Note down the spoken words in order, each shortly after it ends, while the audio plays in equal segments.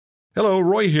Hello,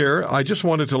 Roy here. I just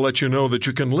wanted to let you know that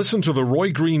you can listen to The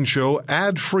Roy Green Show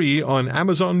ad-free on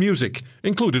Amazon Music,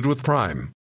 included with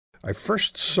Prime. I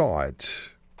first saw it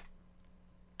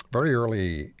very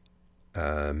early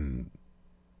this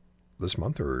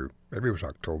month, or maybe it was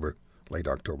October, late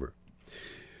October.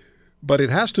 But it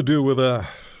has to do with a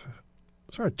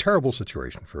sort of terrible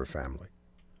situation for a family.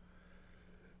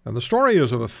 And the story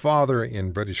is of a father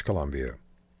in British Columbia,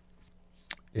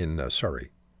 in Surrey,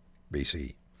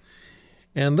 BC.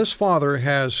 And this father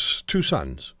has two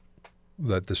sons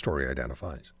that the story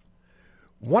identifies.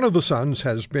 One of the sons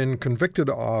has been convicted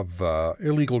of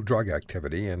illegal drug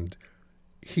activity, and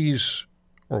he's,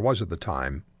 or was at the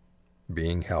time,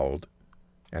 being held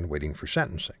and waiting for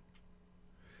sentencing.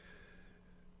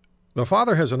 The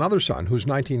father has another son who's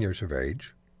 19 years of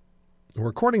age, who,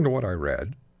 according to what I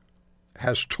read,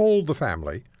 has told the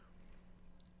family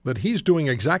that he's doing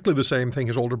exactly the same thing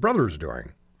his older brother is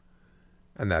doing,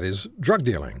 and that is drug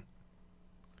dealing.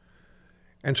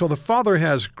 And so the father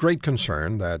has great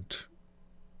concern that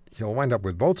he'll wind up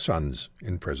with both sons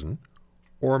in prison,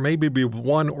 or maybe be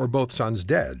one or both sons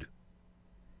dead.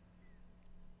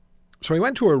 So he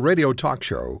went to a radio talk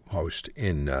show host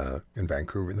in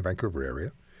Vancouver, in the Vancouver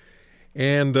area,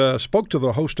 and spoke to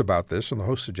the host about this, and the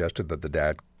host suggested that the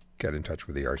dad get in touch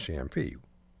with the RCMP,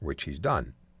 which he's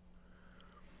done.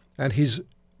 And he's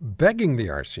begging the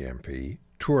RCMP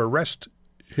to arrest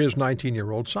his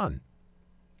 19-year-old son.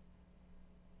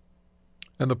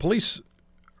 And the police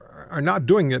are not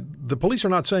doing it. The police are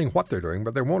not saying what they're doing,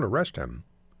 but they won't arrest him.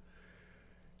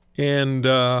 And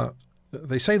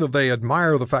they say that they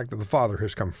admire the fact that the father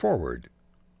has come forward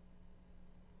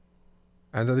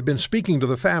and that they've been speaking to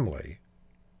the family.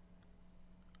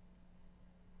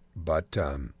 But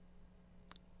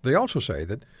they also say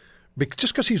that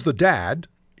just because he's the dad,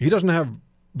 he doesn't have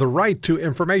the right to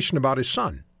information about his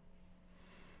son,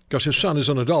 because his son is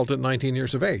an adult at 19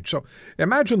 years of age. So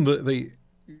imagine the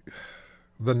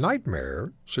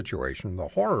nightmare situation, the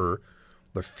horror,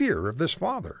 the fear of this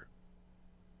father.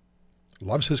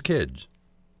 Loves his kids.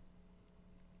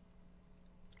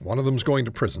 One of them's going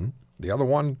to prison. The other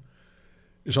one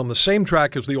is on the same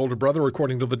track as the older brother,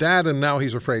 according to the dad, and now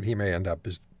he's afraid he may end up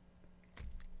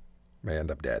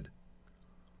dead.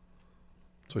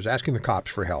 So he's asking the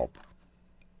cops for help.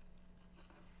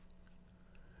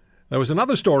 There was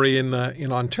another story in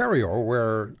Ontario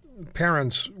where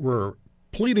parents were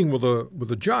pleading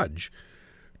with a judge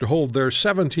to hold their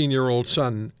 17-year-old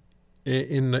son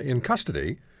in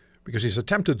custody because he's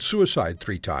attempted suicide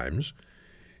 3 times.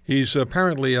 He's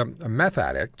apparently a meth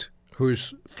addict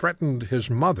who's threatened his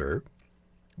mother.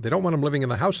 They don't want him living in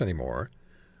the house anymore,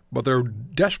 but they're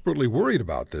desperately worried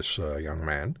about this young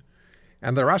man,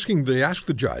 and they ask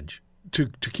the judge to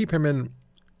keep him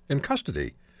in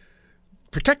custody.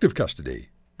 Protective custody,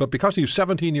 but because he's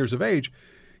 17 years of age,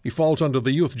 he falls under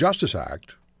the Youth Justice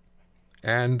Act,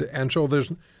 and so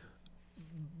there's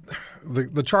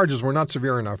the charges were not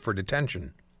severe enough for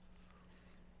detention.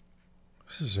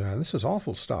 This is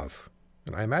awful stuff,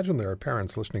 and I imagine there are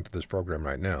parents listening to this program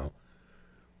right now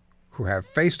who have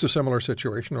faced a similar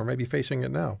situation or maybe facing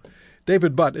it now.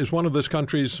 David Butt is one of this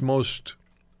country's most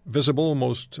visible,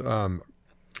 most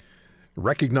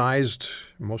recognized,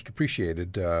 most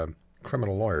appreciated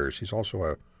criminal lawyers. He's also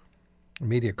a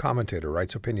media commentator,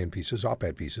 writes opinion pieces,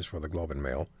 op-ed pieces for the Globe and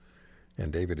Mail.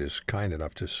 And David is kind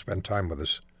enough to spend time with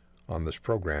us on this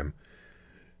program.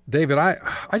 David, I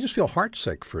just feel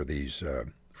heartsick for these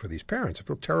parents. I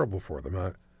feel terrible for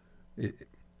them.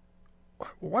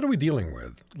 What are we dealing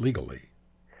with legally?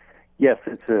 Yes,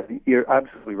 you're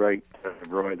absolutely right,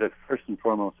 Roy. That first and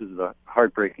foremost is a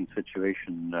heartbreaking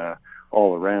situation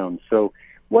all around. So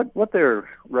what they're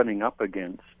running up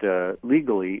against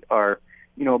legally are,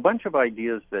 a bunch of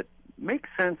ideas that make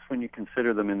sense when you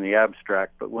consider them in the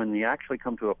abstract, but when you actually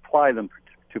come to apply them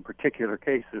to particular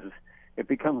cases, it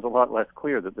becomes a lot less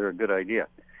clear that they're a good idea.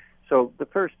 So the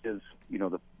first is,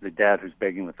 the dad who's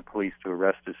begging with the police to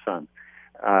arrest his son.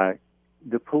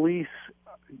 The police,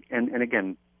 and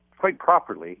again, quite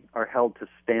properly, are held to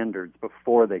standards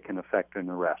before they can effect an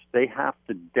arrest. They have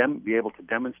to be able to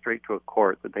demonstrate to a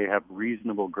court that they have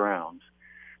reasonable grounds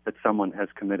that someone has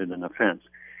committed an offense.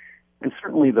 And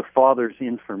certainly the father's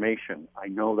information, I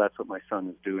know that's what my son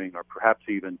is doing, or perhaps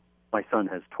even my son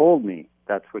has told me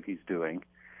that's what he's doing,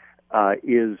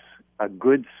 is a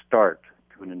good start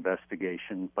to an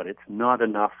investigation, but it's not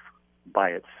enough by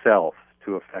itself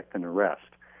to effect an arrest.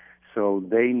 So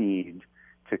they need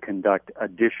to conduct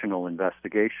additional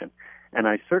investigation. And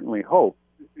I certainly hope,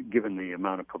 given the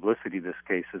amount of publicity this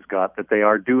case has got, that they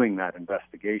are doing that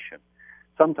investigation.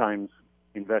 Sometimes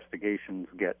investigations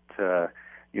get,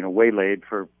 waylaid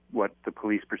for what the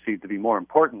police perceive to be more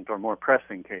important or more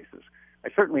pressing cases. I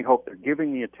certainly hope they're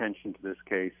giving the attention to this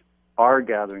case, are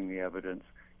gathering the evidence,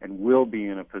 and will be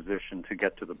in a position to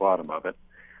get to the bottom of it.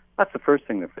 That's the first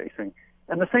thing they're facing.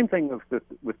 And the same thing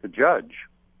with the judge,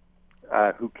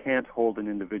 who can't hold an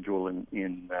individual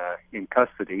in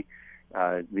custody.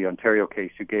 The Ontario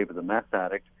case you gave of the meth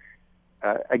addict.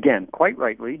 Again, quite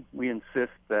rightly, we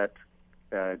insist that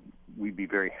we be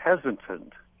very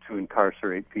hesitant to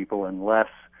incarcerate people unless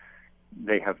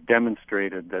they have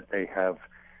demonstrated that they have,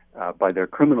 by their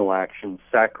criminal actions,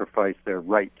 sacrificed their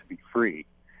right to be free.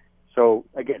 So,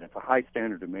 again, it's a high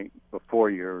standard to make before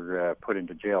you're put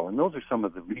into jail. And those are some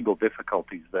of the legal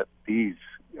difficulties that these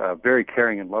very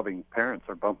caring and loving parents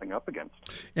are bumping up against.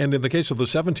 And in the case of the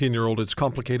 17-year-old, it's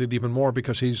complicated even more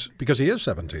because he is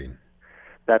 17.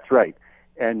 That's right.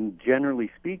 And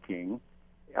generally speaking,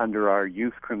 under our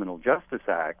Youth Criminal Justice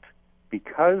Act,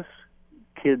 because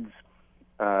kids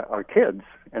are kids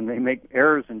and they make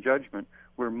errors in judgment,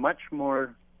 we're much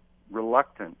more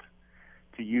reluctant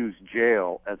to use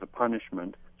jail as a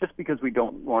punishment just because we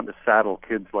don't want to saddle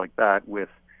kids like that with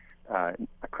a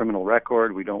criminal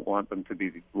record. We don't want them to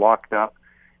be locked up.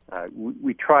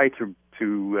 We try to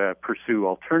pursue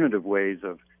alternative ways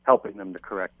of helping them to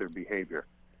correct their behavior.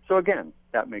 So again,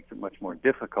 that makes it much more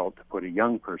difficult to put a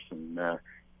young person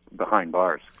behind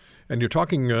bars. And you're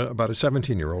talking about a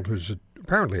 17-year-old who's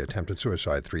apparently attempted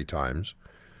suicide 3 times.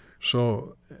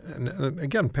 So, and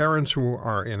again, parents who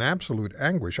are in absolute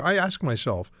anguish, I ask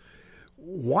myself,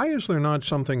 why is there not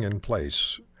something in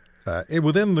place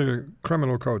within the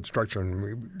criminal code structure? And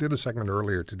we did a segment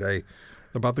earlier today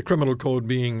about the criminal code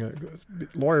being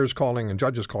lawyers calling and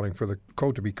judges calling for the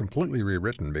code to be completely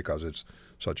rewritten because it's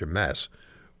such a mess.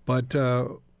 But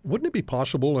wouldn't it be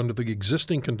possible under the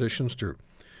existing conditions to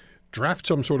draft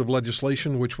some sort of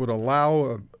legislation which would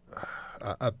allow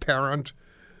a parent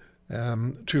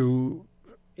to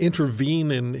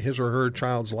intervene in his or her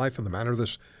child's life in the manner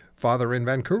this father in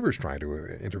Vancouver is trying to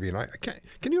intervene?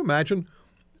 Can you imagine?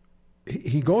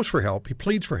 He goes for help, he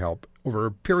pleads for help over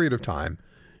a period of time,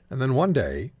 and then one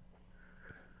day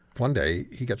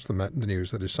he gets the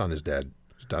news that his son is dead,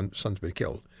 his son's been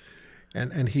killed.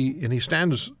 And he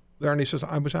stands there and he says,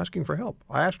 I was asking for help.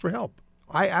 I asked for help.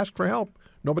 I asked for help.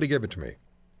 Nobody gave it to me.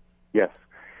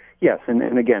 Yes,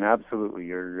 and again, absolutely,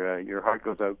 your heart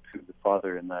goes out to the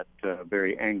father in that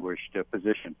very anguished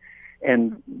position.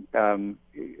 And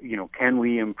can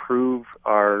we improve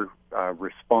our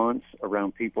response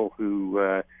around people who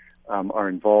are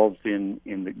involved in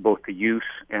both the use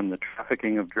and the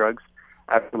trafficking of drugs?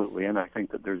 Absolutely, and I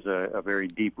think that there's a very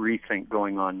deep rethink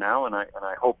going on now, and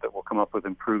I hope that we'll come up with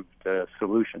improved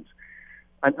solutions.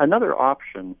 Another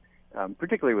option,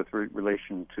 particularly with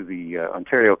relation to the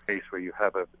Ontario case where you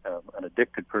have an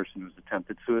addicted person who's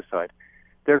attempted suicide,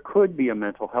 there could be a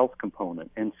mental health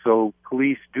component. And so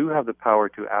police do have the power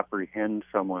to apprehend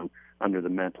someone under the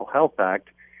Mental Health Act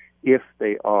if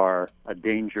they are a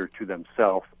danger to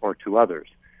themselves or to others.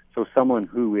 So someone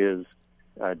who is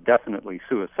definitely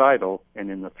suicidal and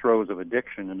in the throes of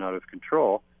addiction and out of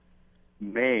control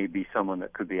may be someone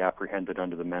that could be apprehended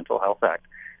under the Mental Health Act.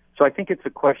 So I think it's a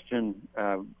question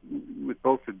with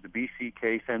both the BC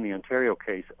case and the Ontario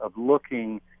case of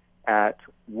looking at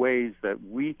ways that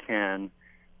we can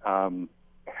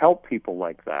help people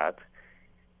like that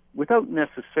without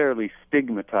necessarily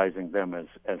stigmatizing them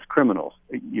as criminals.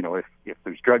 You know, if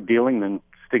there's drug dealing, then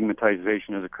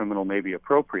stigmatization as a criminal may be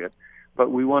appropriate.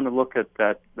 But we want to look at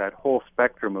that whole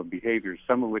spectrum of behaviors,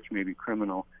 some of which may be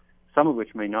criminal, some of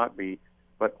which may not be,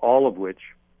 but all of which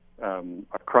are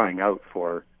crying out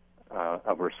for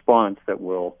a response that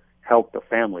will help the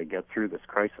family get through this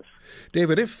crisis.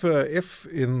 David, if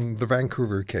in the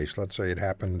Vancouver case, let's say it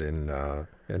happened in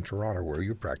Toronto where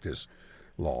you practice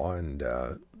law and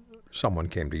someone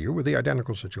came to you with the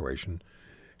identical situation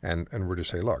and were to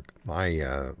say, look,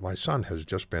 my son has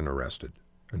just been arrested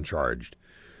and charged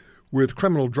with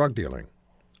criminal drug dealing.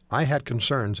 I had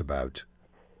concerns about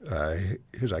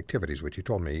his activities, which he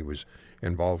told me he was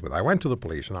involved with. I went to the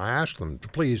police and I asked them to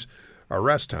please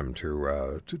arrest him,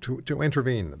 to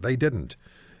intervene. They didn't.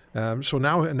 So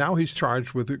now he's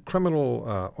charged with a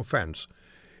criminal offense.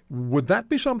 Would that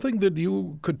be something that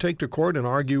you could take to court and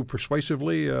argue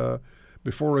persuasively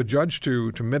before a judge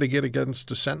to mitigate against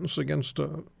a sentence against?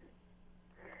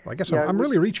 I guess I'm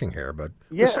really reaching here, but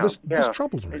this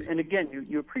troubles me. And again,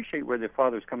 you appreciate where the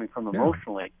father's coming from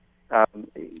emotionally.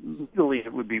 Legally,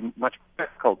 it would be much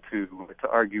difficult to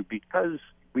argue because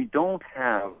we don't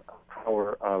have a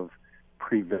power of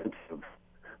preventive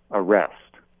arrest.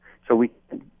 So we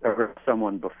can arrest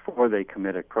someone before they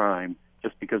commit a crime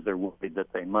just because they're worried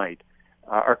that they might.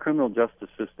 our criminal justice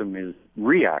system is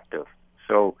reactive.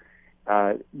 So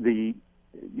the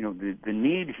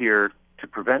need here to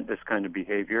prevent this kind of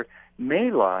behavior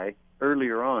may lie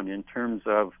earlier on in terms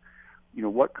of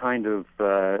what kind of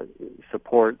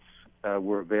supports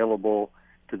were available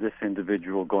to this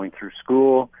individual going through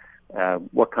school,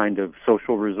 what kind of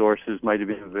social resources might have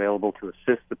been available to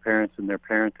assist the parents in their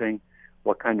parenting,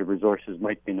 what kind of resources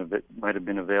might have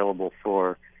been available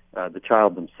for the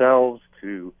child themselves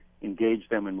to engage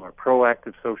them in more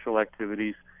proactive social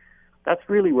activities. That's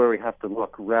really where we have to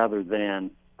look rather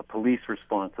than a police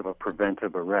response of a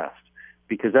preventive arrest,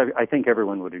 because I think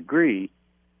everyone would agree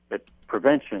that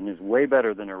prevention is way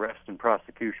better than arrest and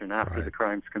prosecution after the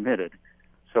crime's committed.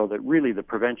 So that really the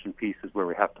prevention piece is where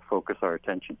we have to focus our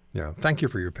attention. Yeah, thank you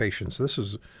for your patience.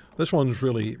 This one's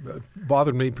really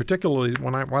bothered me, particularly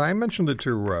when I mentioned it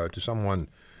to someone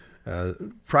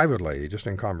privately, just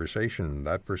in conversation.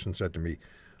 That person said to me,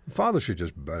 "Father should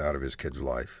just butt out of his kid's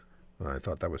life." And I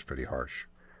thought that was pretty harsh.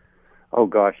 Oh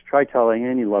gosh, try telling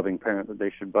any loving parent that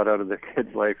they should butt out of their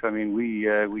kid's life. I mean, we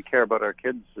care about our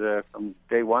kids from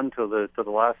day one till the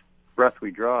last breath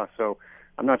we draw. So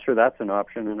I'm not sure that's an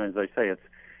option. And as I say,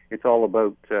 it's all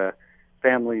about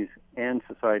families and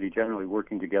society generally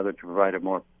working together to provide a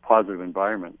more positive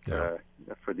environment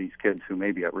for these kids who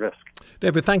may be at risk.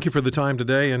 David, thank you for the time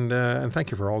today, and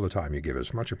thank you for all the time you give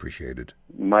us. Much appreciated.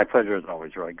 My pleasure as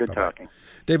always, Roy. Good talking.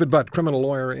 David Butt, criminal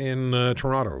lawyer in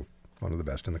Toronto, one of the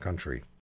best in the country.